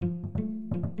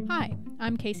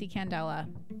I'm Casey Candela.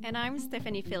 And I'm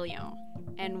Stephanie Filion.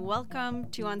 And welcome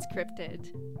to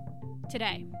Unscripted.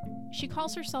 Today, she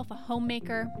calls herself a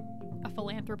homemaker, a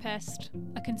philanthropist,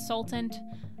 a consultant,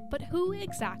 but who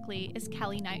exactly is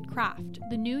Kelly Knight Craft,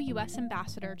 the new U.S.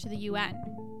 ambassador to the UN?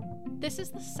 This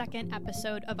is the second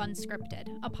episode of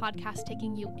Unscripted, a podcast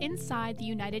taking you inside the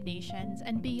United Nations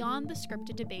and beyond the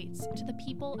scripted debates to the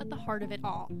people at the heart of it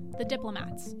all, the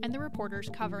diplomats and the reporters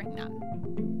covering them.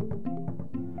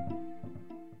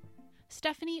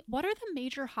 Stephanie, what are the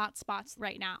major hotspots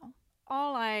right now?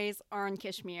 All eyes are on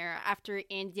Kashmir after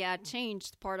India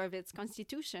changed part of its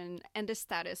constitution and the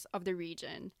status of the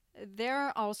region. There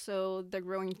are also the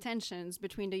growing tensions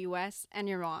between the US and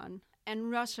Iran, and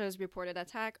Russia's reported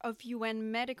attack of UN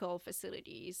medical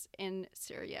facilities in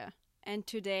Syria. And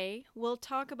today, we'll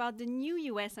talk about the new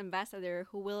US ambassador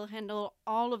who will handle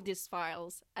all of these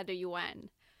files at the UN.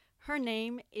 Her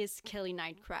name is Kelly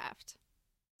Knight Craft.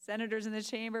 Senators in the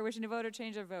chamber wishing to vote or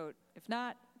change their vote. If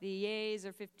not, the yeas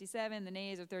are 57, the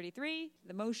nays are 33.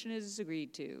 The motion is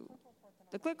agreed to.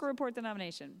 The clerk will report the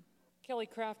nomination. Kelly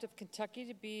Craft of Kentucky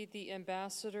to be the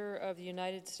ambassador of the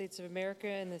United States of America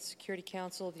in the Security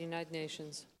Council of the United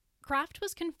Nations. Craft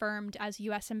was confirmed as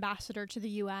U.S. ambassador to the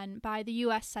UN by the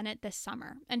U.S. Senate this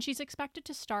summer, and she's expected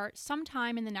to start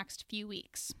sometime in the next few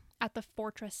weeks. At the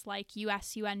fortress-like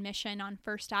U.S.-UN mission on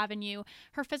First Avenue,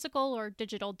 her physical or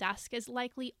digital desk is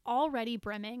likely already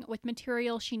brimming with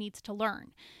material she needs to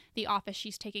learn. The office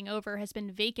she's taking over has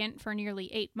been vacant for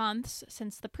nearly 8 months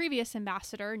since the previous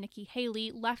ambassador, Nikki Haley,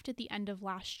 left at the end of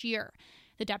last year.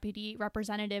 The Deputy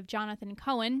Representative Jonathan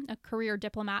Cohen, a career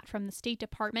diplomat from the State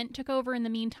Department, took over in the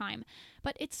meantime,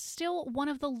 but it's still one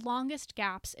of the longest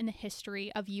gaps in the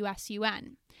history of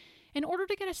U.S.-UN. In order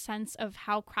to get a sense of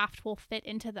how Craft will fit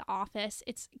into the office,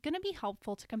 it's going to be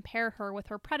helpful to compare her with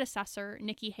her predecessor,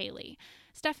 Nikki Haley.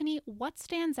 Stephanie, what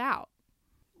stands out?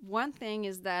 One thing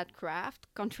is that Craft,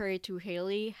 contrary to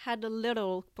Haley, had a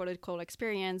little political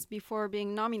experience before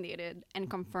being nominated and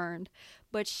confirmed,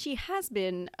 but she has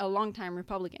been a longtime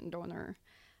Republican donor.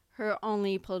 Her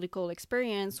only political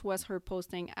experience was her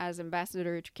posting as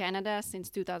ambassador to Canada since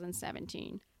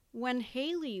 2017. When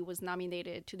Haley was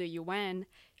nominated to the UN,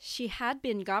 she had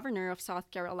been governor of South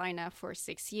Carolina for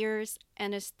 6 years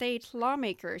and a state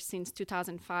lawmaker since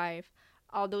 2005.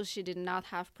 Although she did not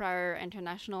have prior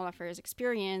international affairs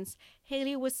experience,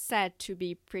 Haley was said to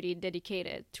be pretty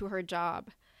dedicated to her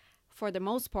job. For the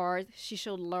most part, she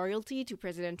showed loyalty to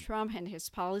President Trump and his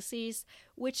policies,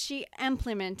 which she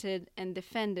implemented and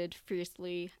defended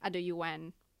fiercely at the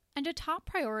UN. And a top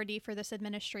priority for this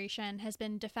administration has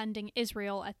been defending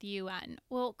Israel at the UN.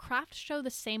 Will Craft show the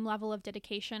same level of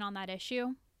dedication on that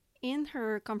issue? In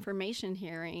her confirmation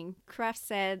hearing, Craft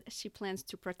said she plans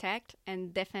to protect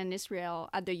and defend Israel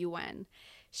at the UN.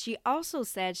 She also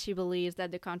said she believes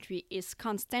that the country is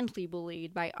constantly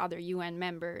bullied by other UN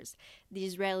members. The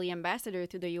Israeli ambassador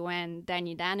to the UN,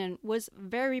 Danny Danon, was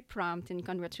very prompt in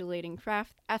congratulating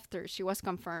Craft after she was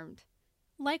confirmed.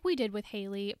 Like we did with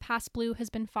Haley, PassBlue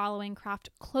has been following Craft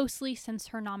closely since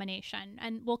her nomination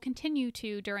and will continue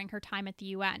to during her time at the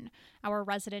UN. Our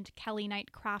resident Kelly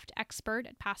Knight Craft expert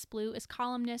at PassBlue is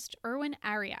columnist Erwin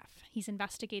Arieff. He's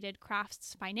investigated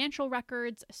Craft's financial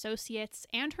records, associates,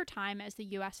 and her time as the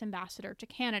U.S. ambassador to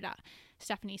Canada.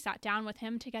 Stephanie sat down with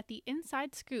him to get the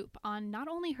inside scoop on not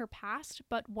only her past,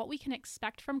 but what we can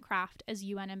expect from Craft as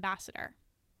UN ambassador.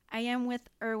 I am with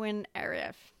Erwin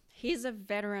Arieff. He's a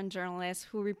veteran journalist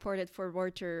who reported for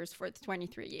Reuters for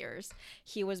 23 years.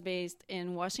 He was based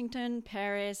in Washington,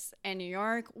 Paris, and New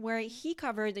York, where he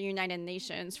covered the United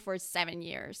Nations for 7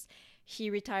 years.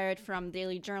 He retired from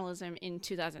daily journalism in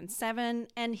 2007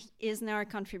 and is now a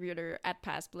contributor at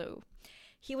PassBlue.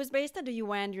 He was based at the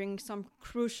UN during some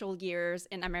crucial years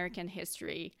in American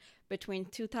history, between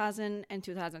 2000 and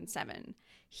 2007.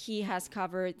 He has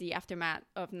covered the aftermath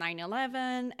of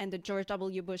 9/11 and the George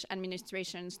W. Bush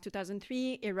administration's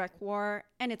 2003 Iraq War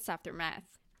and its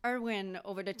aftermath. Erwin,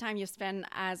 over the time you've spent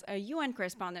as a UN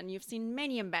correspondent, you've seen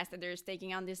many ambassadors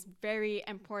taking on this very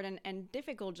important and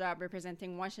difficult job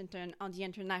representing Washington on the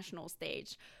international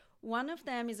stage. One of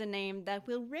them is a name that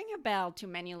will ring a bell to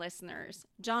many listeners,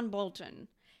 John Bolton.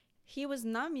 He was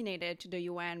nominated to the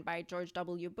UN by George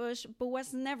W. Bush, but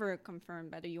was never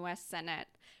confirmed by the US Senate.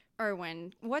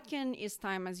 Erwin, what can his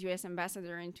time as US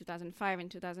ambassador in 2005 and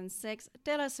 2006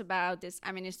 tell us about this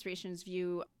administration's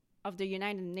view of the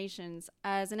United Nations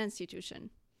as an institution?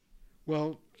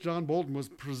 Well, John Bolton was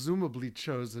presumably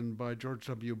chosen by George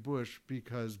W. Bush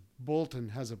because Bolton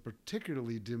has a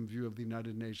particularly dim view of the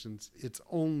United Nations. Its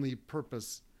only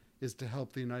purpose is to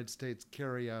help the United States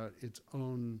carry out its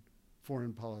own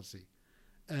foreign policy.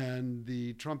 And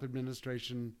the Trump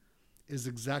administration is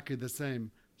exactly the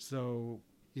same. So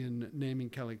in naming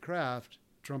Kelly Craft,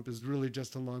 Trump is really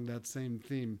just along that same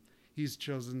theme. He's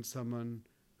chosen someone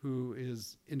who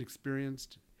is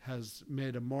inexperienced, has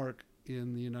made a mark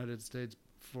in the United States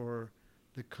for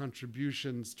the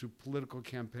contributions to political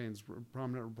campaigns,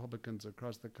 prominent Republicans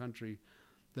across the country,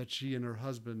 that she and her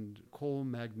husband, coal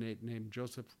magnate named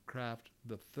Joseph Kraft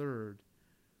III,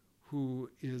 who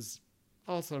is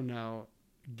also now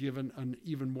given an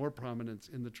even more prominence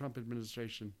in the Trump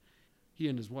administration. He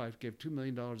and his wife gave $2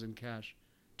 million in cash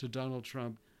to Donald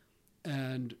Trump,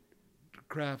 and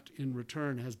Kraft, in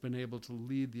return, has been able to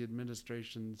lead the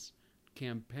administration's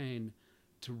campaign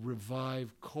to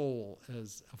revive coal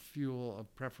as a fuel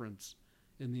of preference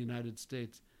in the United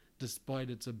States, despite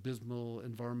its abysmal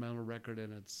environmental record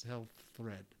and its health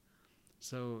threat.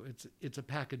 So it's a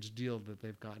package deal that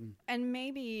they've gotten. And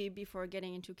maybe before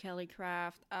getting into Kelly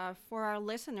Craft, for our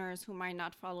listeners who might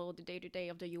not follow the day-to-day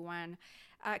of the UN,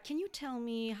 can you tell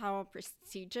me how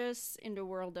prestigious in the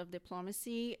world of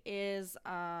diplomacy it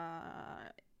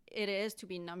is to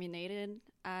be nominated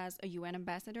as a UN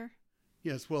ambassador?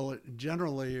 Yes, well,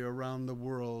 generally around the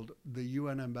world, the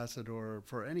UN ambassador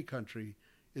for any country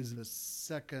is the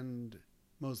second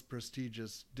most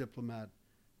prestigious diplomat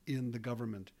in the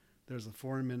government. There's a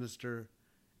foreign minister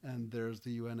and there's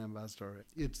the UN ambassador.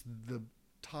 It's the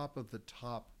top of the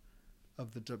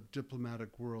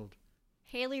diplomatic world.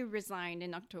 Haley resigned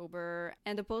in October,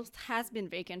 and the post has been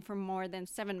vacant for more than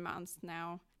 7 months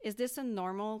now. Is this a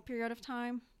normal period of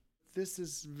time? This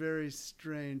is very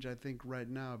strange, I think, right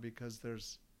now, because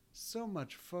there's so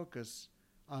much focus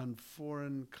on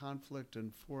foreign conflict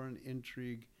and foreign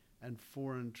intrigue and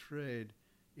foreign trade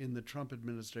in the Trump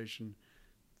administration.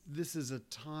 This is a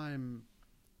time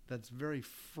that's very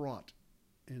fraught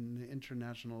in the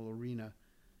international arena,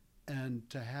 and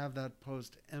to have that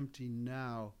post empty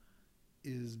now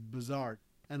is bizarre.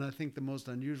 And I think the most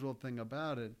unusual thing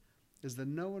about it is that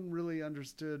no one really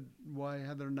understood why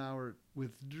Heather Nauert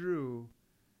withdrew,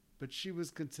 but she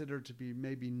was considered to be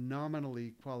maybe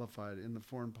nominally qualified in the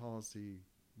foreign policy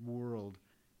world.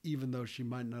 Even though she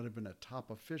might not have been a top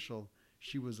official,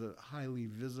 she was a highly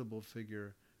visible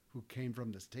figure who came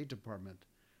from the State Department.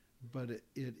 But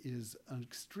it is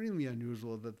extremely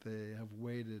unusual that they have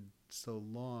waited so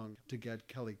long to get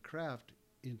Kelly Craft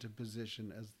into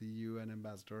position as the UN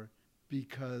ambassador,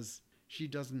 because she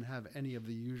doesn't have any of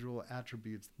the usual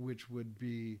attributes, which would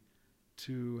be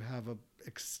to have an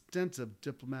extensive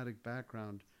diplomatic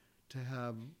background, to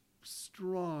have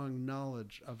strong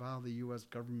knowledge of how the U.S.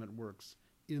 government works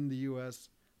in the U.S.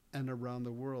 and around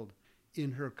the world.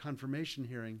 In her confirmation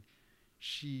hearing,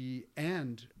 she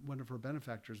and one of her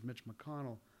benefactors, Mitch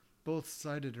McConnell, both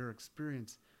cited her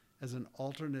experience as an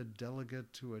alternate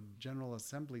delegate to a General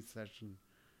Assembly session,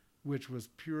 which was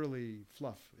purely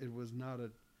fluff. It was not a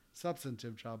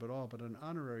substantive job at all, but an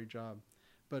honorary job.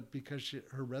 But because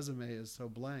her resume is so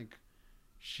blank,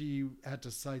 she had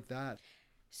to cite that.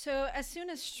 So as soon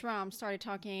as Trump started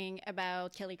talking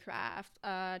about Kelly Craft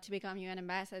to become UN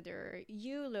ambassador,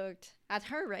 you looked at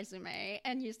her resume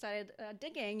and you started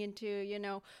digging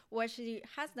into, what she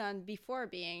has done before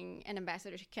being an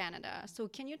ambassador to Canada. So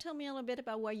can you tell me a little bit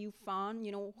about what you found?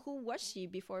 Who was she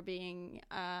before being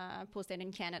posted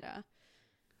in Canada?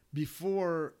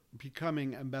 Before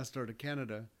becoming ambassador to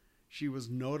Canada, she was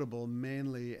notable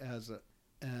mainly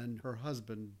and her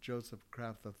husband, Joseph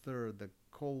Kraft III, the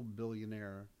coal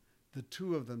billionaire, the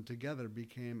two of them together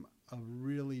became a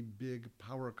really big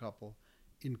power couple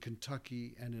in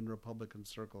Kentucky and in Republican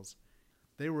circles.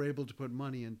 They were able to put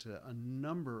money into a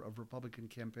number of Republican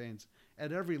campaigns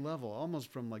at every level,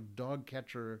 almost from like dog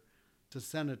catcher to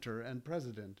senator and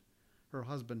president. Her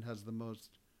husband has the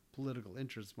most political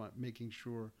interest, making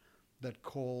sure that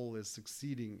coal is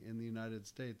succeeding in the United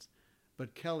States.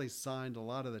 But Kelly signed a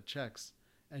lot of the checks,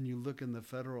 and you look in the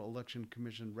Federal Election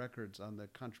Commission records on the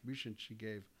contributions she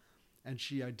gave, and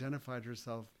she identified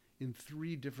herself in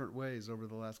 3 different ways over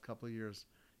the last couple of years.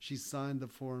 She signed the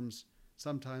forms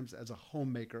sometimes as a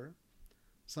homemaker,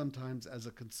 sometimes as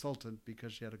a consultant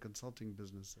because she had a consulting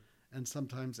business, and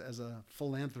sometimes as a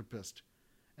philanthropist.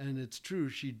 And it's true,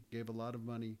 she gave a lot of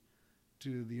money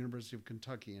to the University of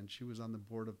Kentucky, and she was on the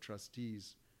board of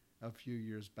trustees a few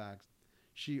years back.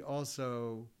 She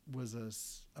also was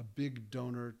a big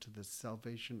donor to the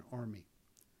Salvation Army,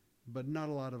 but not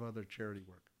a lot of other charity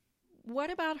work.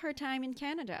 What about her time in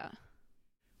Canada?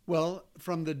 Well,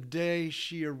 from the day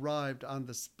she arrived on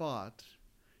the spot,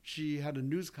 she had a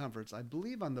news conference. I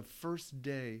believe on the first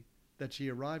day that she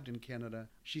arrived in Canada,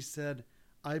 she said,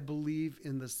 "I believe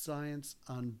in the science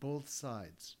on both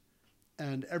sides."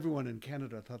 And everyone in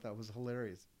Canada thought that was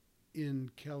hilarious.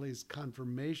 In Kelly's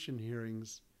confirmation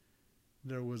hearings,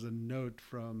 there was a note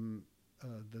from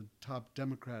the top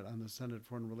Democrat on the Senate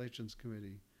Foreign Relations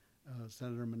Committee,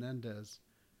 Senator Menendez,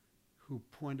 who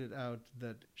pointed out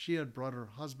that she had brought her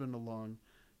husband along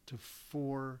to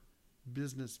 4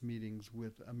 business meetings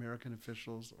with American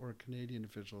officials or Canadian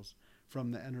officials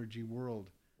from the energy world.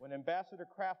 When Ambassador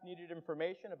Kraft needed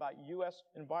information about U.S.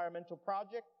 environmental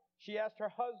projects, she asked her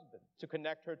husband to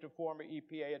connect her to former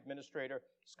EPA Administrator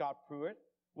Scott Pruitt.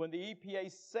 When the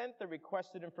EPA sent the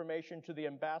requested information to the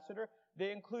ambassador,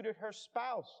 they included her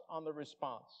spouse on the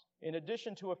response. In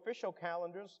addition to official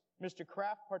calendars, Mr.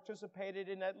 Kraft participated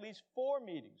in at least 4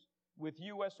 meetings with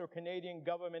U.S. or Canadian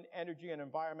government energy and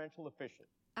environmental officials.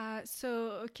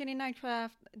 So Kenny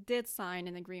Knightcraft did sign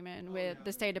an agreement with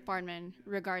the State Department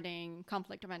regarding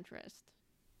conflict of interest.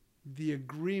 The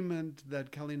agreement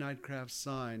that Kelly Knightcraft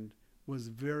signed was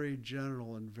very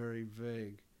general and very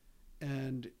vague.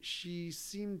 And she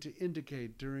seemed to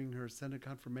indicate during her Senate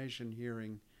confirmation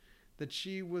hearing that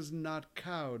she was not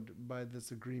cowed by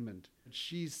this agreement.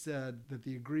 She said that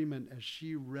the agreement, as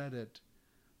she read it,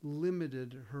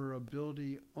 limited her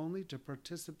ability only to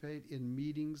participate in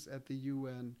meetings at the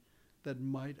UN that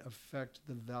might affect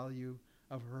the value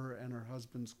of her and her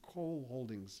husband's coal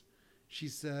holdings. She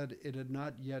said it had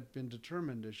not yet been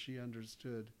determined, as she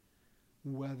understood,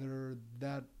 whether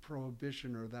that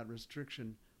prohibition or that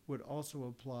restriction would also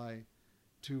apply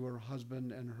to her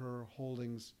husband and her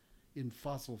holdings in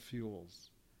fossil fuels.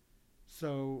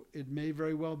 So it may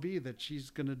very well be that she's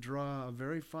going to draw a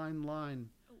very fine line.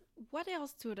 What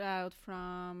else stood out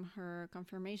from her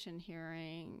confirmation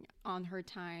hearing on her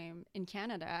time in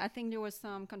Canada? I think there was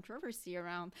some controversy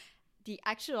around the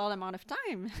actual amount of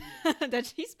time that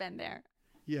she spent there.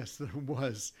 Yes, there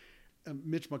was.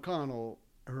 Mitch McConnell,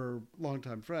 her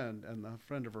longtime friend and the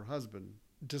friend of her husband,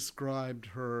 described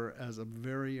her as a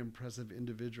very impressive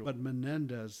individual. But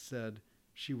Menendez said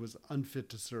she was unfit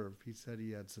to serve. He said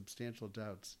he had substantial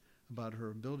doubts about her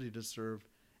ability to serve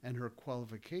and her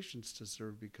qualifications to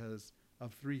serve because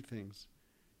of 3 things.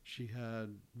 She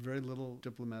had very little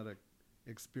diplomatic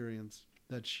experience,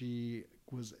 that she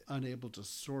was unable to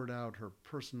sort out her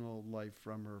personal life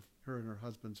from her and her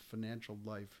husband's financial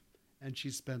life, and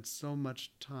she spent so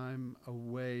much time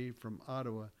away from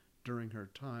Ottawa during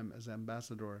her time as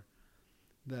ambassador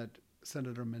that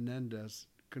Senator Menendez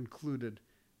concluded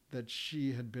that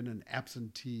she had been an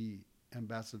absentee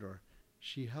ambassador.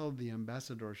 She held the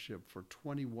ambassadorship for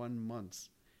 21 months.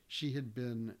 She had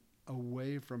been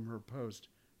away from her post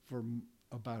for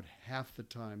about half the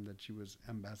time that she was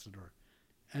ambassador.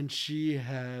 And she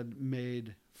had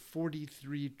made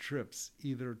 43 trips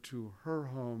either to her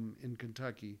home in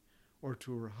Kentucky or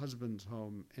to her husband's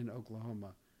home in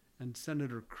Oklahoma. And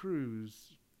Senator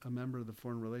Cruz, a member of the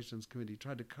Foreign Relations Committee,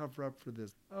 tried to cover up for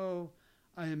this. Oh,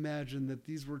 I imagine that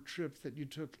these were trips that you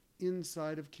took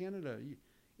inside of Canada.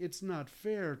 It's not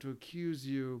fair to accuse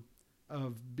you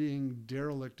of being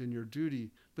derelict in your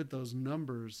duty, but those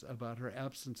numbers about her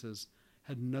absences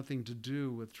had nothing to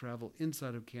do with travel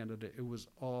inside of Canada. It was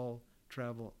all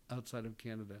travel outside of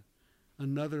Canada.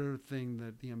 Another thing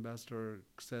that the ambassador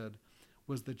said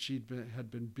was that she had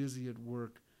been busy at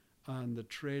work on the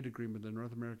trade agreement, the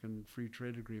North American Free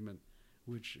Trade Agreement,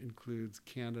 which includes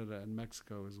Canada and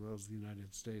Mexico as well as the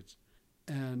United States.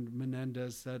 And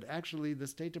Menendez said, actually, the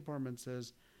State Department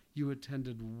says you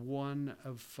attended 1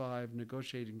 of 5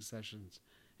 negotiating sessions.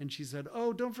 And she said,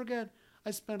 oh, don't forget,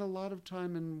 I spent a lot of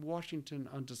time in Washington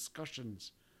on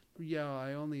discussions. Yeah,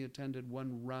 I only attended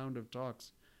 1 round of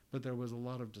talks, but there was a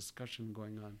lot of discussion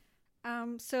going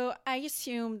on. So I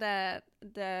assume that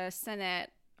the Senate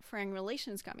Foreign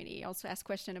Relations Committee also asked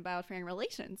questions about foreign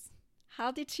relations.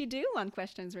 How did she do on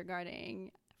questions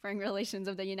regarding foreign relations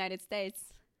of the United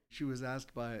States? She was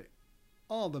asked by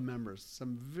all the members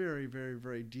some very, very,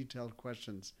 very detailed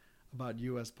questions about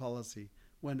U.S. policy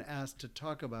when asked to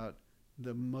talk about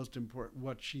the most important,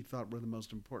 what she thought were the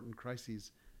most important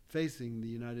crises facing the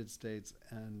United States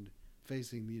and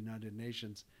facing the United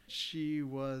Nations. She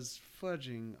was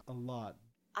fudging a lot.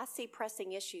 I see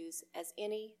pressing issues as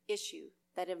any issue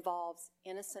that involves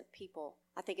innocent people.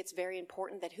 I think it's very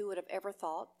important that who would have ever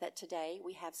thought that today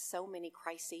we have so many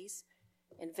crises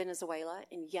in Venezuela,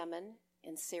 in Yemen,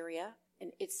 in Syria.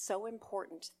 And it's so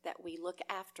important that we look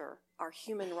after our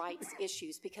human rights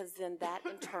issues, because then that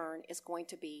in turn is going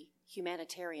to be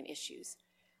humanitarian issues.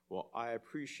 Well, I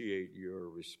appreciate your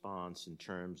response in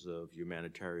terms of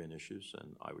humanitarian issues,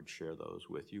 and I would share those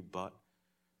with you, but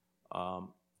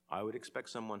I would expect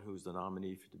someone who's the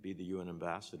nominee to be the UN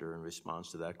ambassador in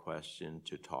response to that question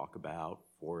to talk about,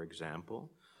 for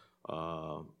example,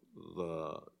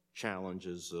 the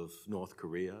challenges of North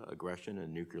Korea aggression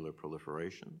and nuclear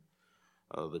proliferation,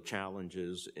 the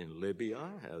challenges in Libya,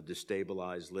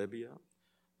 destabilized Libya,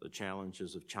 the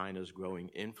challenges of China's growing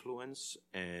influence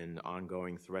and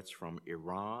ongoing threats from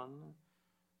Iran,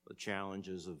 the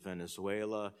challenges of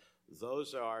Venezuela.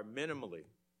 Those are minimally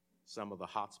some of the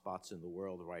hot spots in the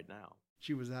world right now.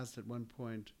 She was asked at one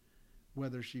point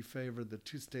whether she favored the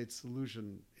two-state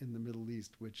solution in the Middle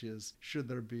East, which is, should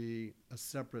there be a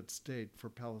separate state for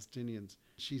Palestinians?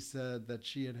 She said that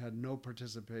she had had no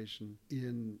participation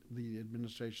in the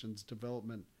administration's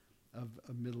development of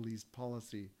a Middle East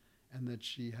policy and that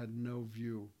she had no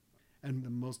view. And the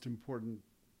most important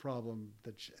problem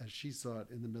that, as she saw it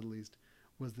in the Middle East,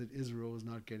 was that Israel was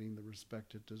not getting the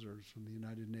respect it deserves from the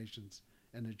United Nations,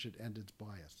 and it should end its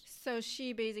bias. So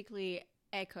she basically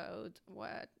echoed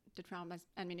what the Trump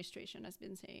administration has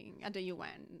been saying at the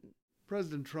UN.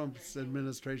 President Trump's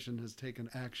administration has taken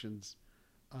actions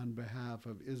on behalf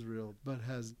of Israel, but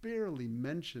has barely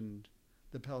mentioned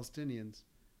the Palestinians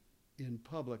in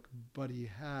public, but he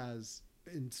has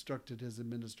instructed his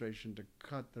administration to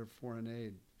cut their foreign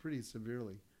aid pretty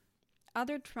severely.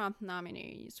 Other Trump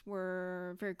nominees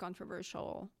were very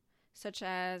controversial, such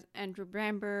as Andrew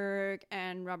Branberg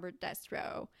and Robert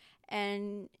Destro.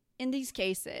 And in these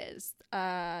cases,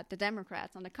 the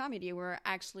Democrats on the committee were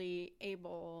actually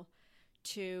able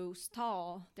to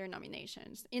stall their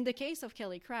nominations. In the case of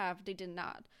Kelly Craft, they did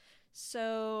not.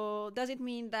 So does it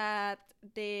mean that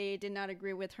they did not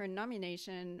agree with her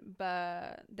nomination,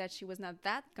 but that she was not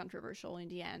that controversial in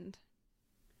the end?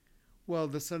 Well,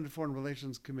 the Senate Foreign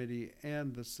Relations Committee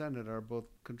and the Senate are both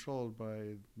controlled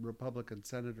by Republican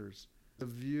senators. The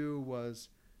view was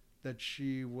that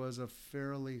she was a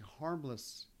fairly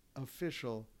harmless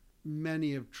official.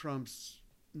 Many of Trump's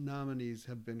nominees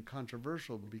have been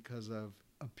controversial because of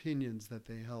opinions that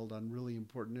they held on really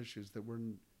important issues that were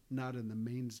not in the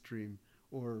mainstream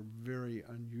or very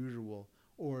unusual,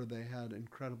 or they had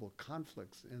incredible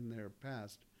conflicts in their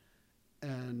past.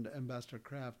 And Ambassador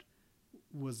Craft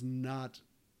was not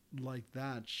like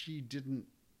that. She didn't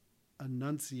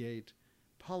enunciate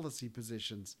policy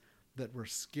positions that were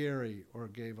scary or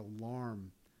gave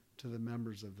alarm to the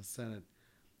members of the Senate.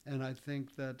 And I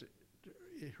think that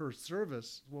her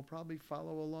service will probably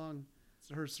follow along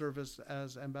her service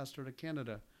as ambassador to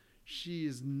Canada. She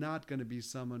is not going to be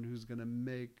someone who's going to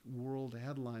make world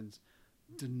headlines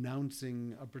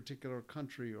denouncing a particular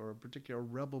country or a particular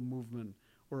rebel movement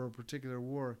or a particular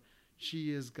war.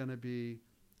 She is going to be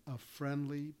a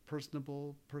friendly,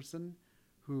 personable person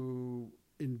who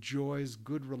enjoys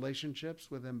good relationships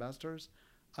with ambassadors.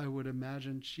 I would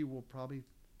imagine she will probably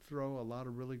throw a lot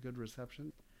of really good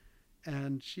reception.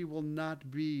 And she will not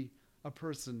be a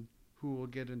person who will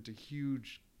get into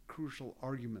huge, crucial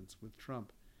arguments with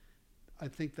Trump. I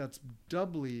think that's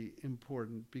doubly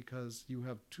important because you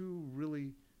have two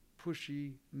really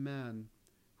pushy men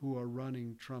who are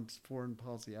running Trump's foreign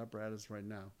policy apparatus right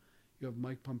now. You have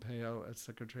Mike Pompeo as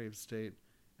Secretary of State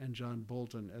and John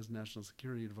Bolton as National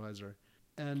Security Advisor.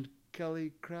 And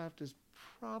Kelly Craft is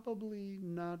probably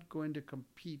not going to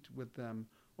compete with them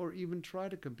or even try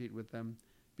to compete with them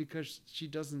because she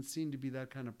doesn't seem to be that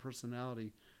kind of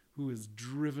personality who is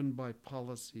driven by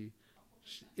policy.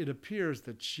 It appears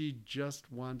that she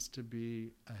just wants to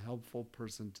be a helpful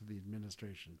person to the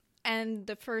administration. And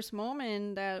the first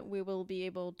moment that we will be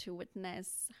able to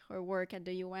witness her work at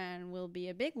the UN will be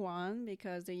a big one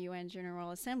because the UN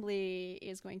General Assembly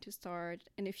is going to start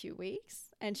in a few weeks,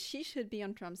 and she should be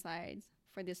on Trump's side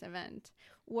for this event.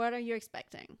 What are you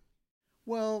expecting?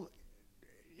 Well,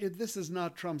 this is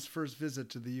not Trump's first visit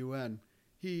to the UN.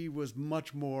 He was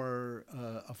much more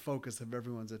a focus of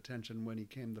everyone's attention when he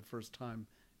came the first time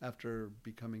after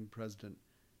becoming president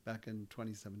back in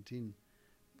 2017.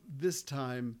 This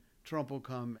time, Trump will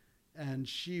come and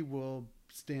she will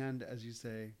stand, as you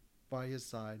say, by his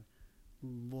side,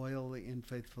 loyally and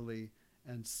faithfully,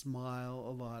 and smile a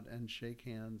lot and shake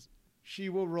hands. She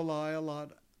will rely a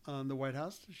lot on the White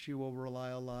House. She will rely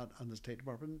a lot on the State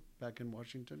Department back in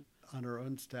Washington, on her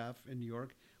own staff in New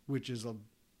York, which is a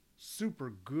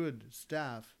super good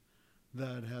staff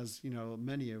that has,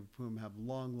 many of whom have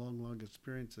long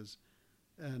experiences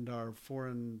and are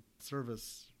foreign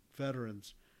service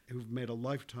veterans who've made a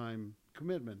lifetime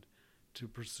commitment to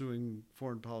pursuing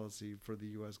foreign policy for the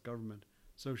U.S. government.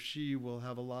 So she will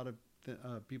have a lot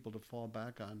of people to fall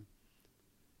back on.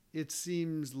 It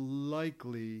seems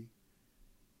likely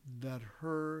that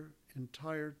her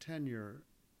entire tenure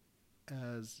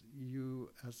as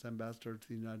U.S. ambassador to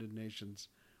the United Nations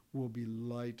will be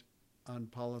light on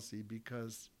policy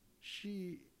because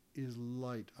she is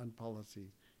light on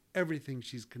policy. Everything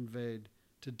she's conveyed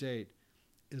to date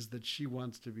is that she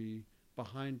wants to be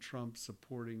behind Trump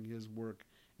supporting his work,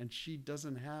 and she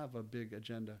doesn't have a big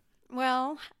agenda.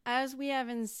 Well, as we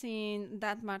haven't seen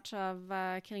that much of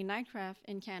Kelly Nightcraft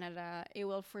in Canada, it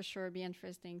will for sure be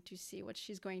interesting to see what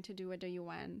she's going to do at the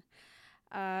UN.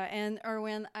 And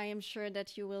Erwin, I am sure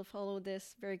that you will follow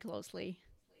this very closely.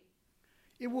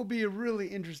 It will be a really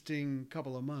interesting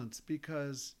couple of months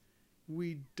because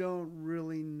we don't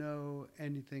really know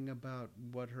anything about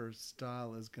what her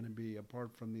style is going to be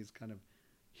apart from these kind of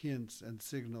hints and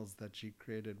signals that she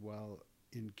created while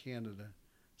in Canada.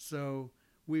 So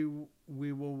we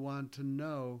will want to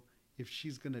know if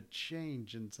she's going to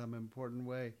change in some important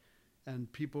way,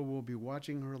 and people will be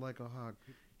watching her like a hawk.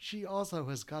 She also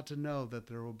has got to know that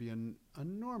there will be an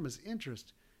enormous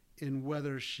interest in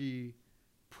whether she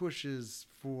pushes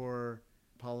for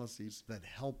policies that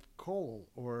help coal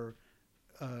or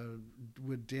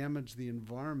would damage the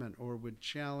environment or would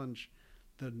challenge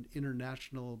the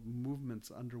international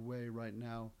movements underway right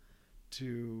now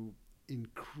to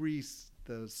increase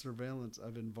the surveillance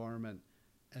of environment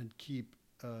and keep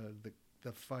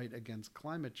the fight against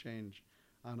climate change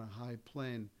on a high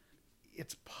plane.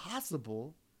 It's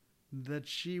possible that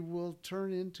she will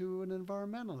turn into an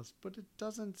environmentalist, but it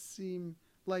doesn't seem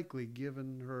likely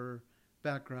given her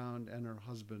background and her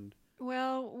husband.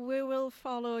 Well, we will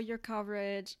follow your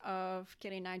coverage of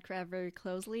Kelly Nightcraft very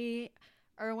closely.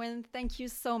 Erwin, thank you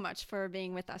so much for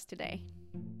being with us today.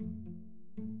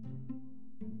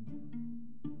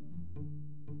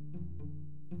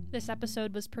 This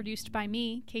episode was produced by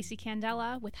me, Casey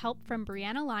Candela, with help from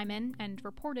Brianna Lyman and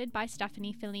reported by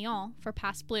Stephanie Filion for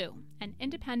Pass Blue, an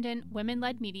independent,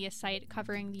 women-led media site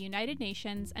covering the United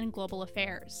Nations and global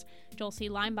affairs. Dulcie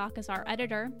Leimbach is our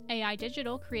editor, AI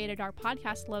Digital created our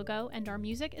podcast logo, and our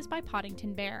music is by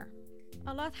Poddington Bear.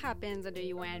 A lot happens at the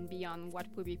UN beyond what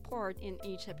we report in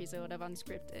each episode of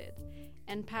Unscripted,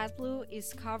 and Pass Blue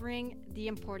is covering the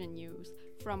important news,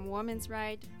 from women's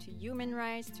rights to human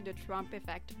rights to the Trump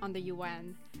effect on the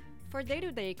UN. For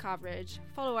day-to-day coverage,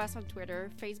 follow us on Twitter,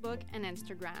 Facebook, and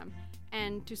Instagram.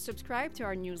 And to subscribe to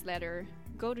our newsletter,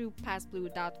 go to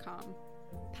passblue.com.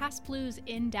 Pass Blue's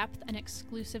in-depth and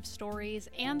exclusive stories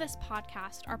and this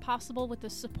podcast are possible with the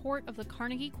support of the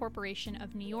Carnegie Corporation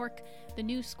of New York, the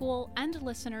New School, and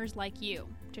listeners like you.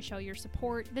 To show your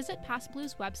support, visit Pass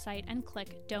Blue's website and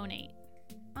click Donate.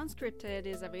 Unscripted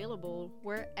is available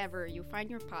wherever you find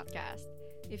your podcast.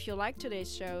 If you like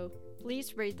today's show,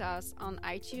 please rate us on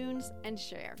iTunes and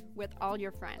share with all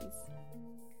your friends.